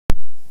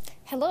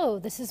Hello,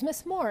 this is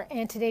Miss Moore,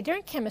 and today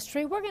during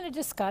chemistry we're going to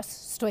discuss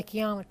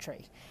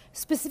stoichiometry.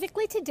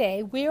 Specifically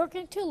today we are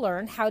going to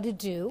learn how to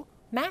do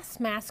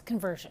mass-mass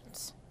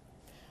conversions.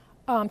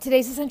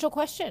 Today's essential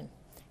question: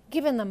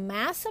 given the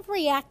mass of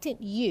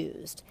reactant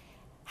used,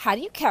 how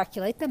do you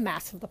calculate the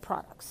mass of the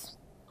products?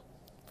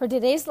 For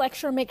today's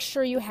lecture, make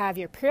sure you have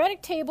your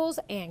periodic tables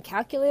and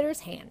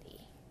calculators handy.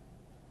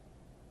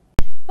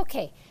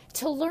 Okay,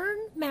 to learn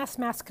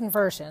mass-mass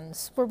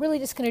conversions, we're really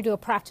just going to do a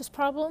practice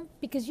problem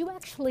because you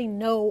actually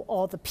know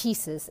all the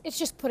pieces. It's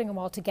just putting them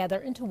all together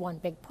into one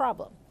big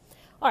problem.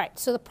 All right,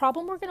 so the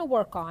problem we're going to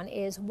work on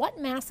is what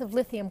mass of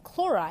lithium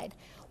chloride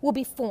will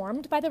be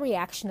formed by the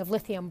reaction of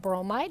lithium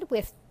bromide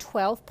with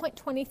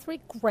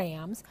 12.23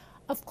 grams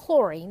of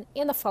chlorine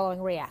in the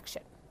following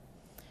reaction.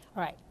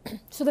 All right,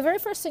 so the very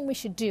first thing we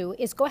should do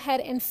is go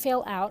ahead and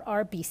fill out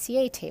our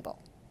BCA table.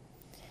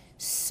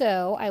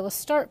 So I will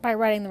start by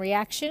writing the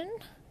reaction.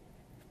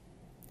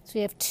 So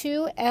we have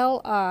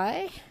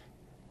 2Li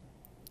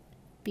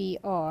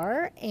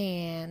Br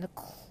and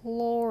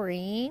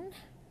chlorine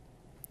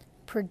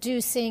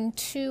producing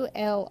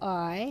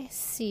 2Li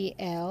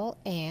Cl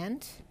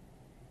and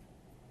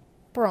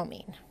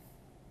bromine.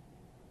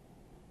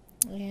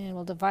 And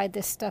we'll divide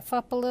this stuff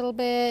up a little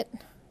bit.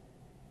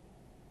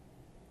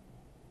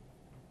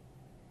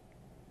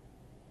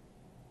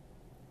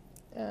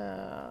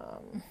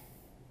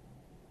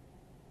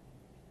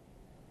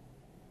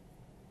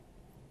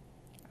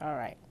 All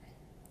right.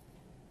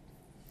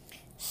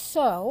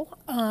 So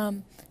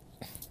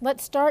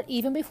let's start,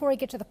 even before we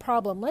get to the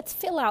problem, let's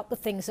fill out the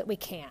things that we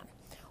can.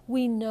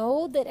 We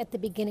know that at the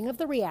beginning of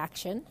the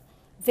reaction,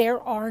 there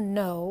are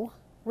no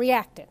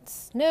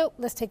reactants. No,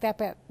 let's take that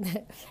back.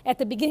 At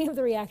the beginning of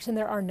the reaction,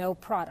 there are no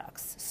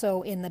products.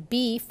 So in the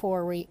B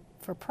for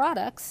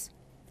products,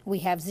 we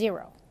have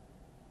 0.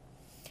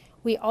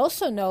 We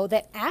also know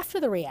that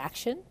after the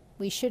reaction,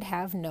 we should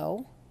have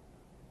no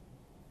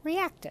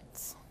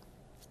reactants.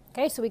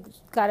 Okay, so we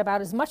got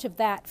about as much of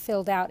that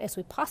filled out as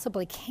we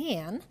possibly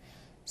can.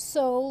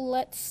 So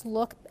let's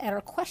look at our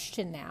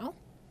question now.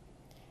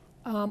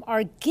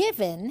 Our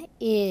given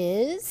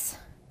is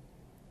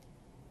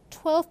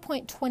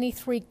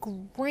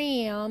 12.23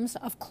 grams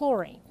of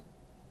chlorine.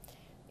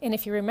 And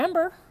if you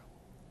remember,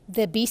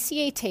 the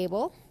BCA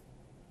table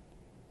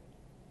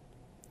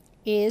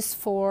is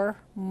for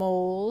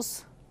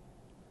moles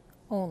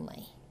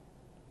only,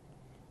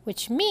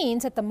 which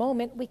means at the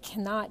moment we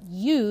cannot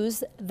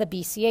use the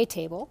BCA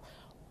table,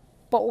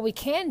 but what we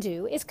can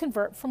do is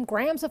convert from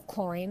grams of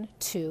chlorine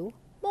to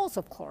moles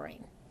of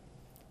chlorine.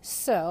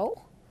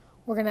 So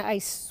we're going to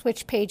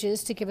switch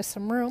pages to give us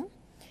some room.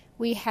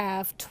 We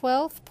have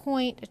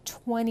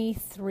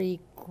 12.23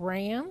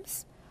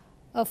 grams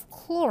of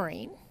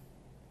chlorine,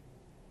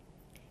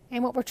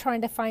 and what we're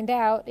trying to find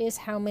out is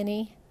how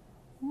many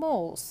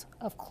moles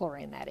of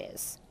chlorine that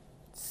is.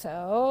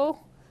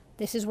 So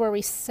this is where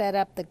we set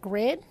up the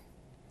grid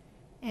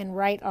and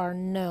write our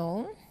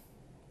known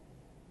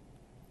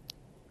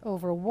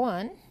over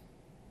 1.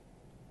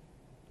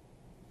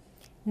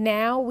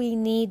 Now we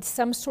need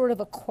some sort of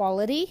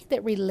equality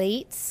that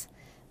relates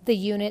the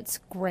units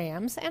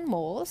grams and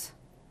moles.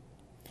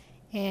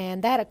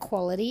 And that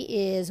equality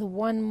is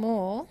 1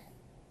 mole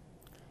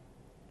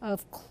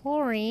of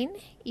chlorine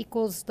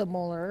equals the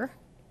molar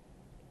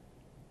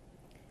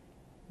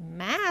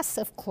mass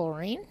of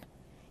chlorine.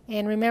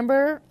 And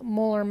remember,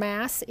 molar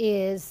mass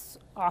is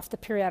off the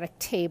periodic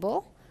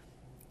table,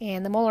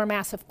 and the molar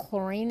mass of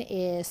chlorine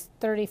is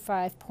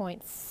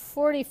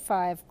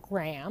 35.45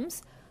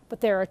 grams,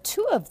 but there are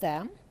 2 of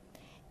them,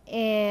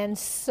 and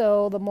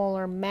so the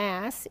molar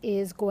mass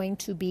is going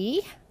to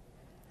be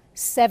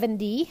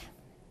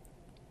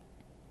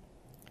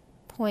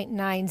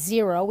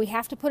 70.90. We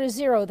have to put a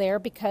 0 there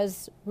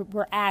because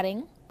we're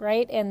adding,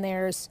 right? And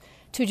there's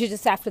 2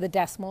 digits after the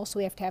decimal, so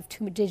we have to have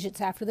 2 digits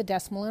after the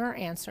decimal in our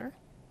answer.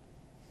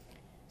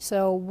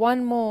 So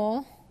 1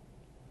 mole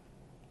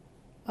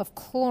of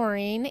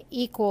chlorine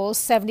equals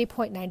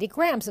 70.90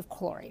 grams of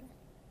chlorine.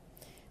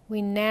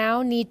 We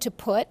now need to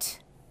put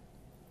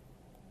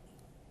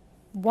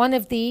one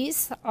of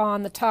these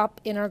on the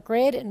top in our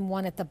grid and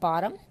one at the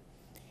bottom.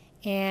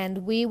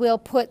 And we will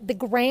put the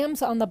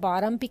grams on the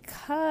bottom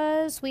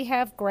because we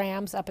have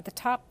grams up at the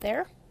top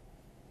there,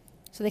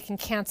 so they can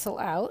cancel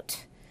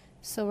out.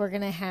 So we're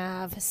going to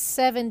have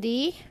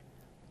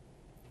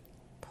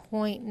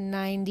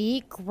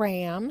 70.90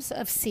 grams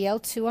of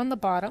Cl2 on the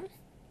bottom,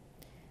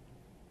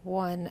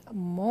 1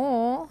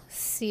 mole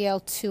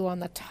Cl2 on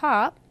the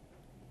top.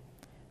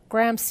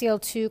 Gram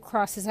Cl2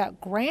 crosses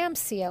out gram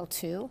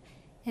Cl2,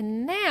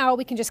 and now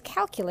we can just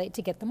calculate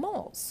to get the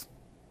moles.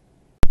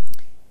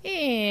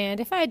 And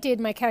if I did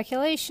my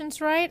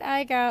calculations right,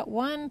 I got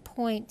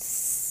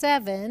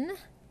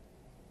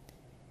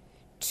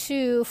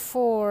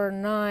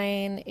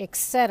 1.7249,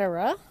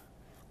 etc.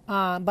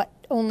 But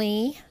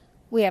only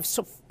we have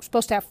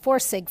supposed to have 4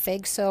 sig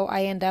figs, so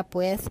I end up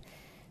with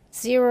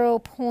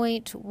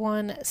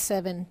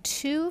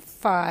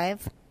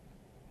 0.1725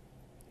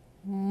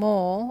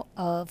 mole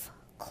of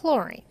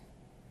chlorine.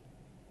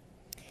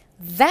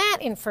 That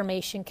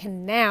information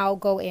can now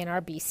go in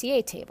our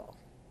BCA table.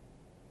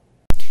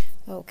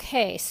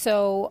 Okay,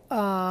 so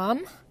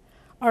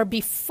our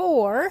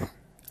before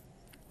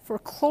for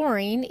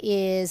chlorine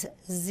is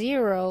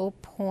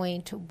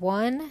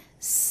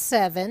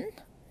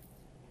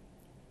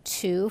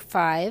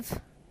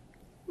 0.1725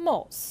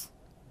 moles.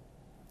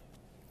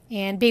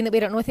 And being that we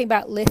don't know anything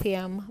about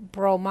lithium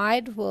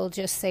bromide, we'll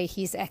just say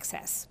he's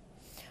excess.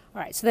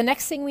 All right, so the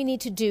next thing we need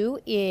to do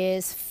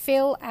is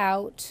fill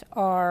out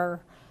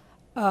our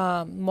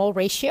mole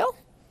ratio.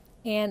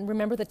 And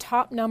remember, the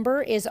top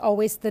number is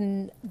always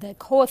the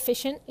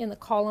coefficient in the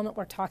column that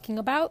we're talking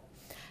about.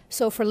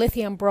 So for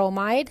lithium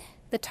bromide,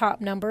 the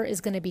top number is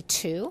going to be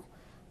 2.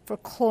 For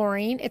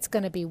chlorine, it's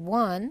going to be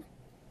 1.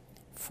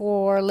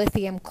 For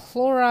lithium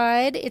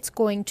chloride, it's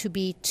going to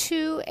be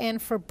 2,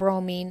 and for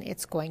bromine,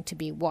 it's going to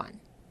be 1.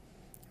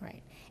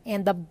 Right.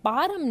 And the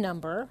bottom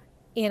number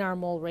in our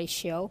mole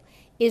ratio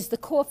is the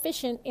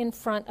coefficient in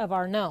front of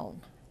our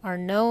known. Our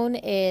known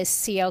is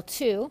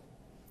Cl2,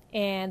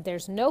 and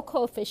there's no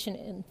coefficient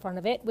in front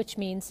of it, which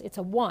means it's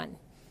a 1.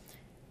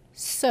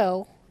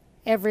 So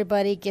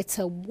everybody gets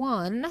a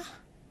 1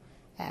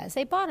 as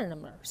a bottom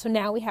number. So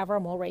now we have our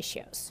mole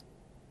ratios.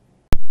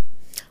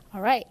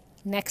 All right.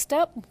 Next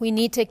up, we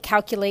need to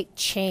calculate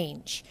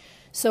change.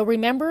 So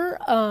remember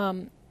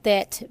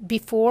that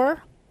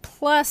before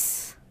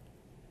plus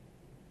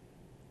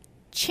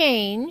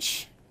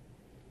change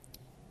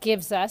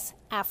gives us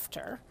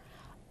after.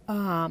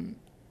 And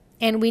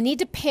we need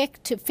to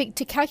pick, to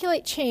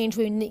calculate change,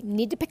 we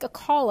need to pick a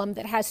column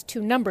that has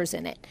 2 numbers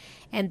in it.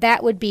 And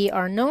that would be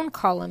our known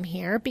column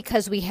here,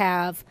 because we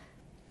have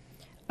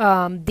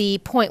the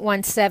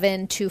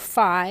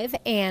 0.1725,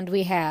 and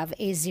we have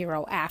a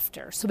 0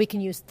 after. So we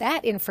can use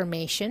that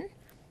information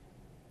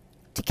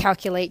to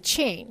calculate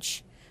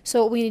change.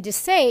 So what we need to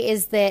say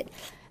is that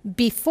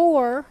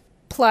before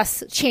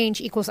plus change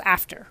equals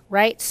after,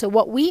 right? So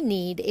what we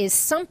need is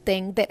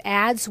something that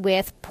adds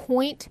with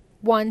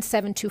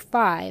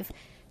 0.1725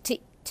 to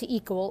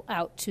equal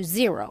out to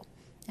 0.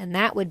 And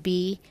that would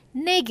be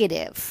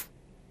negative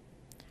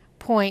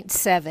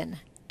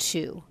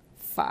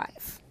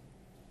 0.725.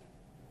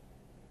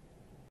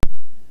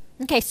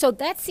 Okay, so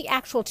that's the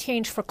actual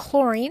change for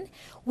chlorine.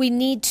 We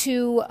need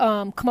to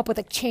come up with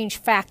a change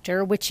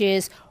factor, which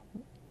is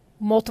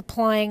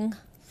multiplying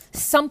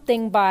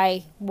something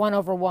by 1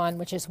 over 1,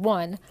 which is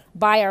 1,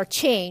 by our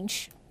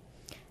change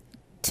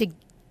to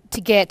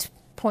get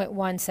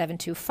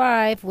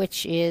 0.1725,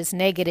 which is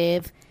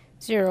negative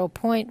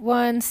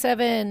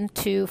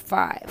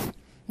 0.1725.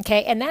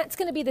 Okay, and that's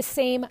going to be the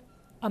same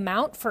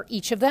amount for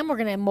each of them. We're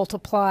going to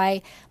multiply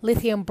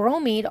lithium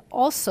bromide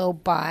also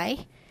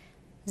by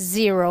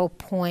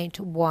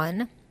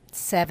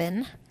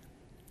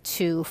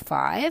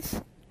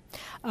 0.1725.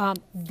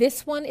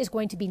 This one is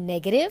going to be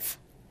negative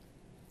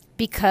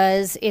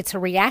because it's a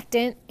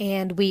reactant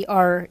and we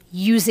are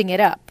using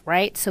it up,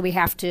 right? So we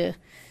have to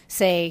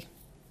say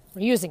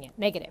we're using it,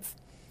 negative.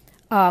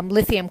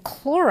 Lithium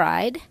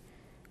chloride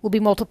will be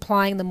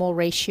multiplying the mole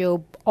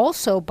ratio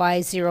also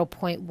by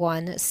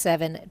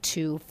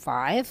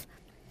 0.1725.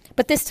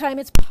 But this time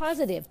it's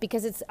positive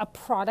because it's a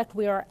product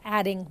we are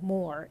adding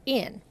more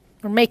in.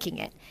 We're making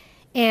it.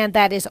 And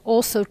that is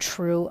also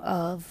true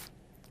of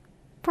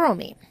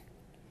bromine.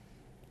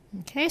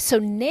 Okay, so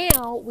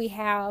now we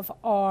have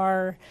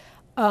our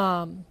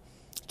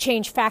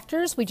change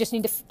factors. We just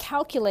need to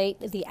calculate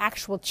the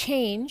actual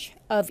change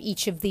of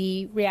each of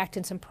the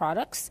reactants and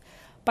products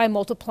by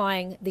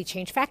multiplying the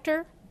change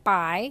factor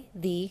by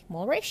the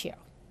mole ratio.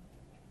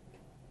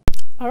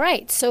 All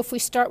right, so if we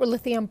start with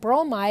lithium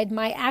bromide,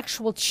 my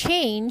actual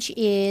change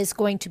is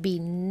going to be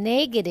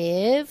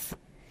negative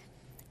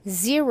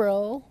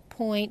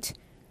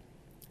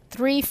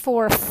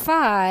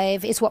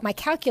 0.345 is what my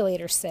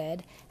calculator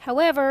said.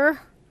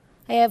 However,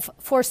 I have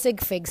 4 sig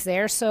figs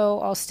there, so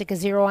I'll stick a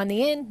 0 on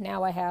the end.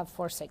 Now I have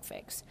 4 sig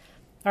figs.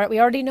 All right, we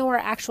already know our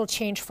actual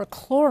change for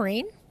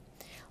chlorine.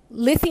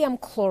 Lithium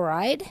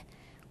chloride,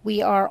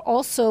 we are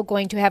also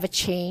going to have a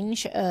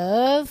change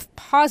of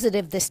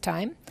positive this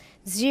time,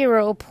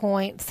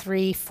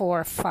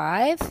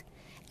 0.345,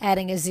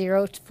 adding a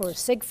 0 for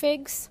sig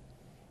figs.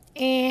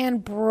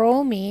 And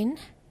bromine,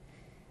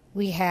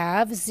 we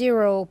have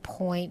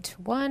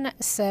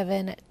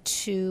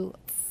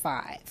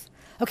 0.1725.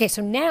 Okay,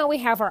 so now we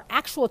have our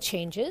actual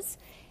changes,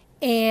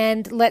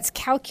 and let's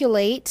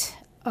calculate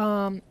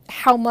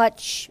how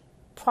much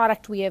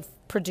product we have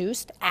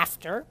produced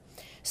after.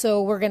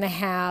 So we're going to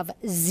have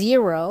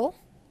 0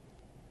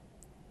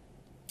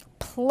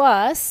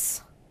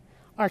 plus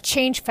our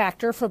change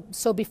factor,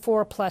 so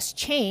before plus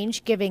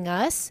change, giving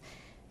us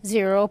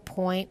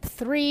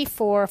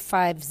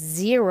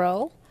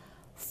 0.3450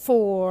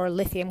 for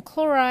lithium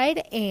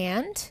chloride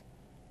and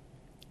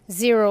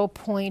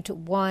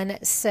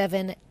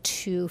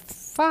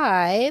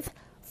 0.1725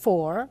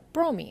 for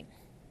bromine.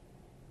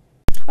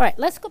 All right,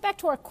 let's go back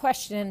to our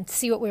question and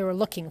see what we were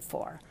looking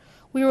for.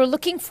 We were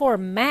looking for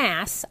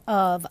mass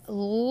of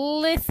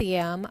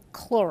lithium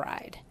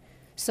chloride.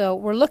 So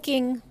we're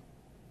looking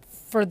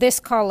for this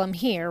column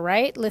here,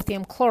 right?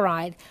 Lithium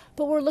chloride,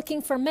 but we're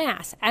looking for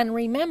mass. And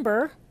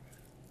remember,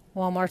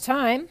 one more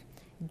time,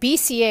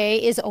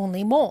 BCA is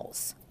only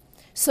moles.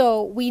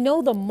 So we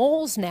know the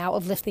moles now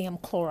of lithium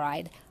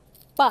chloride,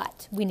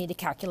 but we need to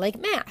calculate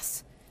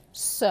mass.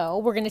 So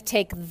we're going to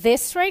take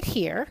this right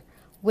here,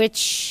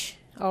 which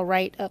I'll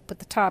write up at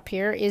the top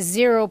here, is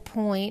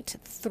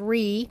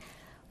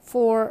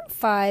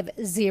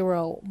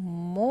 0.3450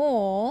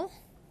 mole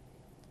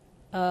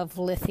of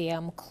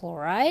lithium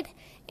chloride,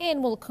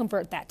 and we'll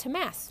convert that to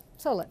mass.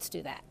 So let's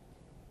do that.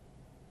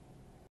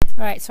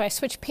 All right, so I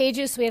switched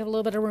pages so we have a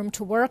little bit of room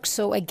to work.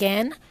 So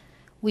again,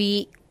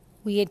 we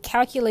had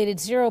calculated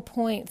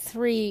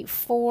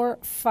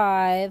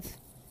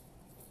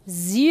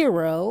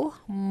 0.3450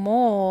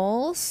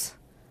 moles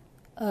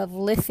of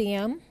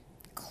lithium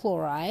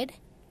chloride,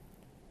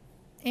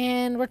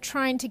 and we're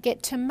trying to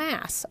get to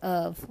mass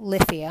of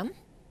lithium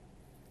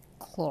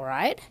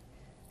chloride.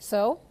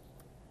 So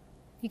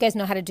you guys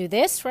know how to do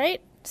this,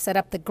 right? Set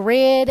up the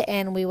grid,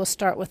 and we will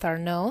start with our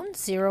known,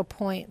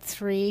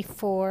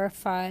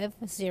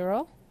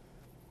 0.3450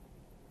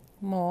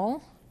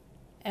 mole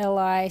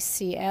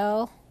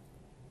LiCl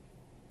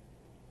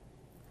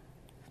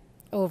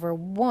over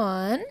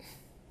 1.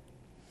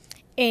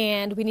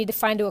 And we need to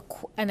find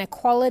an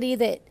equality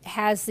that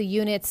has the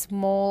units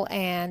mole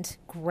and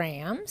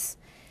grams.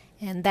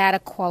 And that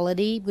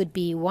equality would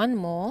be 1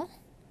 mole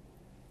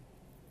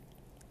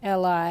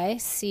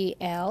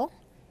LiCl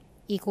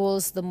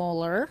equals the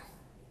molar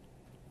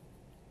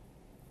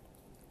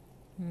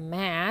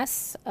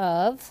mass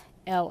of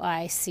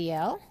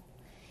LiCl.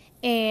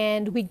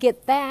 And we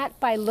get that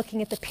by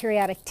looking at the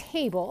periodic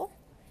table.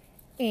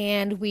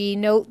 And we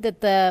note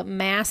that the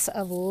mass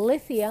of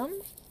lithium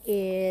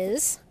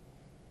is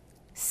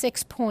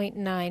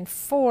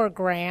 6.94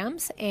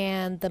 grams,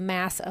 and the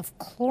mass of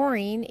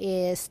chlorine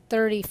is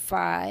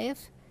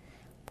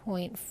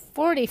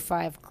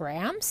 35.45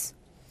 grams.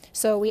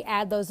 So we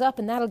add those up,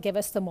 and that'll give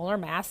us the molar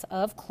mass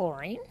of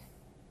chlorine.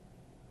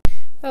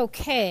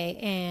 Okay,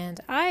 and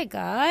I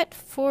got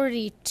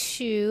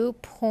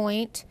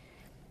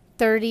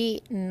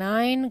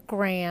 42.39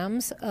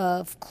 grams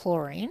of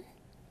chlorine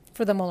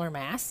for the molar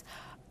mass.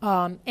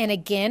 And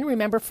again,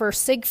 remember for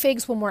sig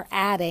figs, when we're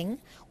adding,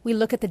 we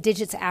look at the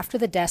digits after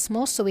the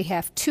decimal. So we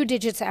have 2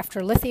 digits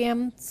after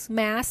lithium's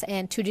mass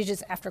and 2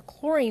 digits after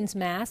chlorine's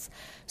mass.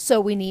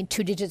 So we need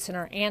 2 digits in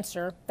our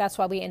answer. That's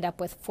why we end up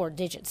with 4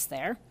 digits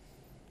there.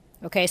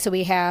 Okay, so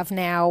we have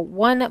now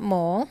 1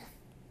 mole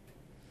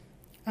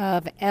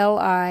of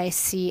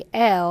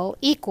LiCl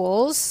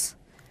equals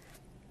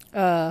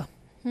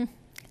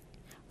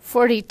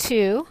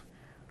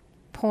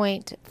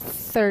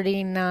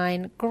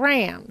 42.39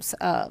 grams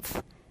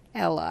of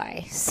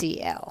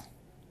LiCl.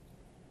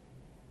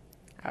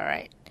 All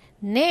right,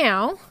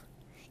 now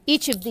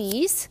each of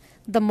these,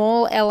 the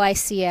mole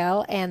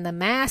LiCl and the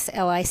mass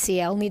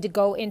LiCl, need to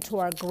go into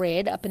our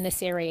grid up in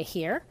this area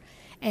here,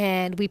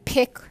 and we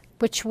pick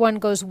which one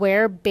goes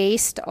where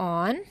based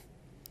on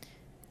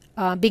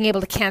being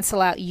able to cancel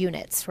out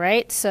units,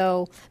 right?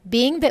 So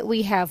being that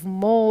we have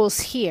moles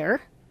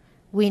here,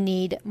 we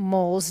need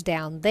moles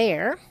down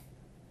there.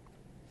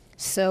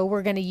 So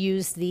we're going to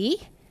use the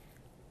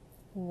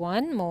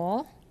 1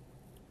 mole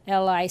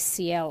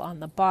LiCl on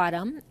the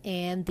bottom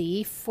and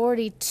the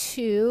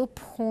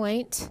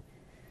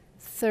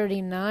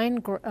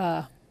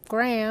 42.39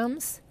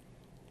 grams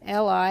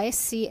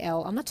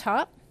LiCl on the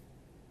top.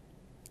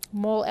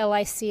 Mole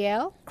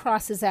LiCl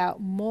crosses out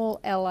mole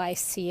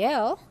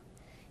LiCl,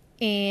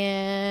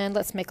 and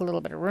let's make a little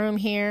bit of room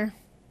here.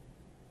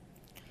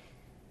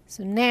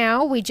 So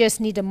now we just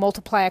need to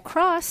multiply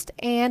across,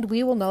 and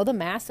we will know the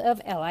mass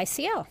of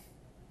LiCl.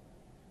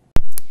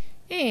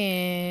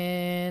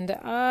 And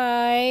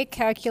I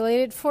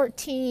calculated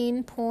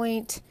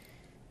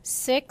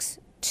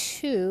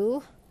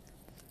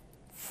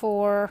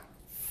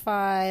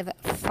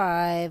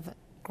 14.6245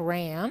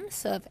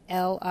 grams of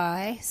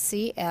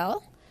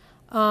LiCl.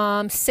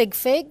 Sig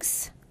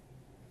figs,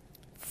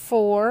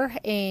 4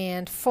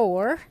 and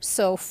 4,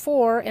 so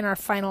 4 in our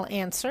final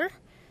answer,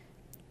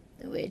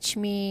 which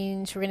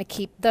means we're going to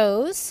keep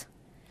those.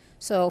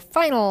 So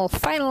final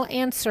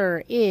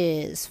answer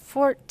is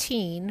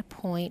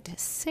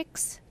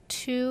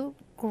 14.62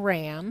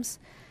 grams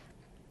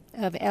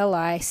of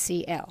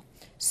LiCl.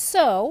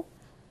 So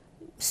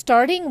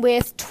starting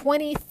with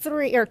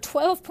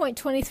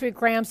 12.23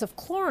 grams of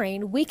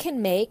chlorine, we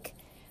can make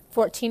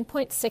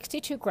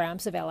 14.62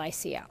 grams of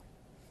LiCl.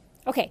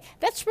 Okay,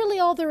 that's really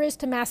all there is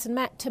to mass and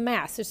to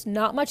mass. It's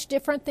not much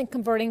different than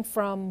converting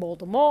from mole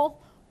to mole,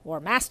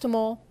 or mass to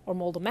mole, or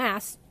mole to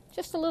mass,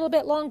 just a little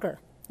bit longer.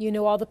 You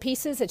know all the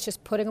pieces, it's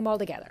just putting them all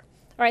together.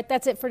 All right,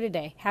 that's it for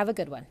today. Have a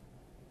good one.